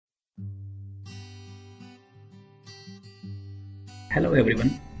Hello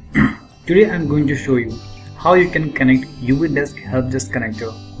everyone. Today I am going to show you how you can connect UVdesk Helpdesk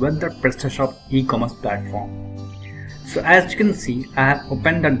connector with the Prestashop e-commerce platform. So as you can see, I have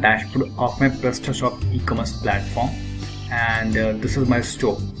opened the dashboard of my Prestashop e-commerce platform, and this is my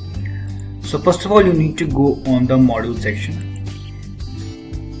store. So first of all, you need to go on the module section,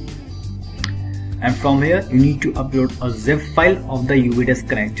 and from here you need to upload a zip file of the UVdesk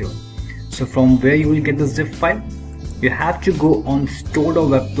connector. So from where you will get the zip file? You have to go on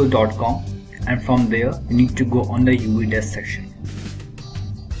store.webtool.com, and from there you need to go on the UVdesk section.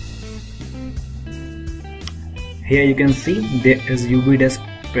 Here you can see there is UVdesk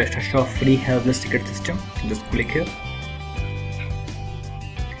Prestashop free helpdesk ticket system. Just click here,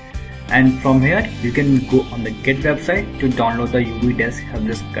 and from here you can go on the Get website to download the UVdesk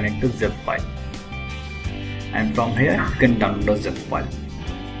Helpdesk connector zip file, and from here you can download the zip file.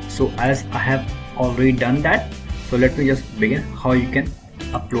 So as I have already done that, so let me just begin how you can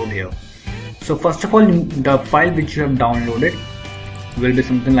upload here. So first of all, the file which you have downloaded will be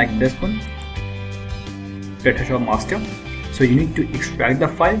something like this one, Prestashop master. So you need to extract the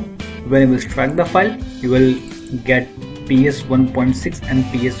file. When you extract the file, you will get PS 1.6 and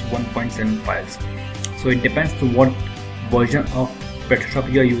PS 1.7 files. So it depends to what version of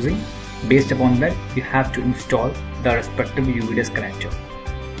Prestashop you are using. Based upon that, you have to install the respective UVdesk connector.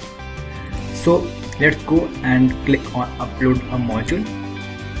 So let's go and click on upload a module.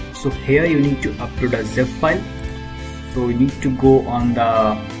 So here you need to upload a zip file. So you need to go on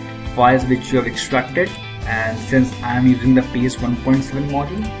the files which you have extracted, and since I am using the PS 1.7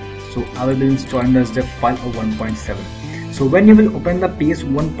 module, so I will be installing the zip file of 1.7. So when you will open the PS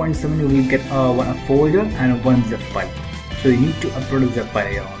 1.7, you will get a folder and one zip file. So you need to upload a zip file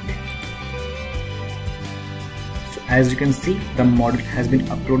here only. So as you can see, the module has been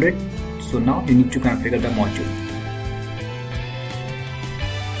uploaded. So now you need to configure the module.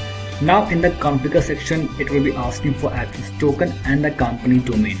 Now in the configure section, it will be asking for access token and the company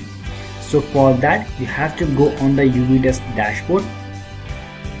domain. So for that, you have to go on the UVdesk dashboard,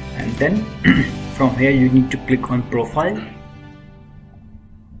 and then from here you need to click on profile,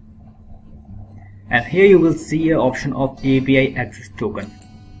 and here you will see an option of API access token.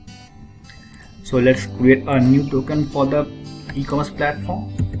 So let's create a new token for the e-commerce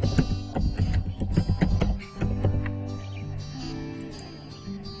platform.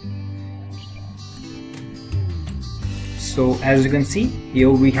 So as you can see, here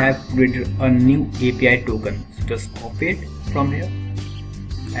we have created a new API token. So just copy it from here,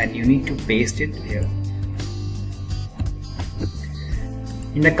 and you need to paste it here.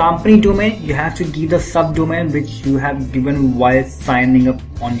 In the company domain, you have to give the subdomain which you have given while signing up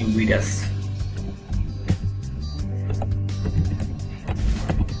on UVdesk.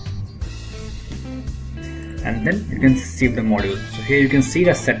 And then you can save the module. So here you can see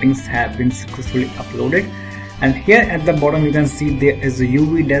the settings have been successfully uploaded. And here at the bottom you can see there is a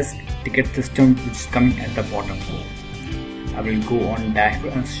UVdesk ticket system which is coming at the bottom. I will go on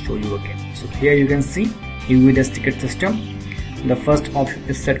dashboard and show you again. So here you can see UVdesk ticket system. The first option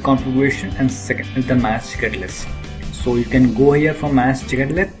is set configuration, and second is the manage ticket list. So you can go here from manage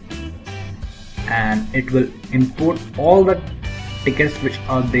ticket list, and it will import all the tickets which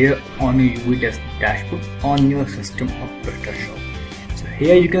are there on your UVdesk dashboard on your system of Prestashop. So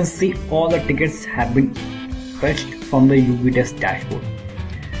here you can see all the tickets have been fetched from the UVdesk dashboard.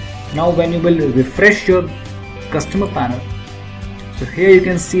 Now when you will refresh your customer panel, so here you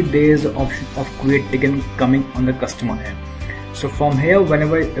can see there is an option of create ticket coming on the customer end. So from here,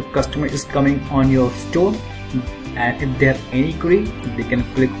 whenever a customer is coming on your store, and if they have any query, they can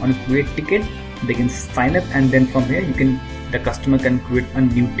click on create ticket, they can sign up, and then from here the customer can create a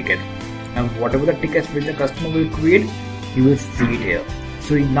new ticket, and whatever the tickets which the customer will create, you will see it here.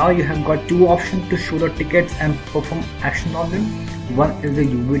 So now you have got two options to show the tickets and perform action on them. One is the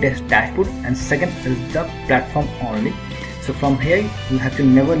UVdesk dashboard, and second is the platform only. So from here you have to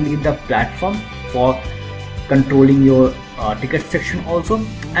never leave the platform for controlling your ticket section also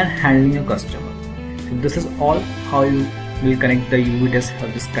and handling your customer. So this is all how you will connect the UVdesk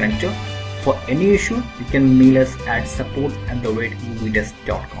Helpdesk connector. For any issue, you can mail us at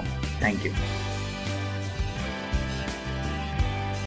support@uvdesk.com. Thank you.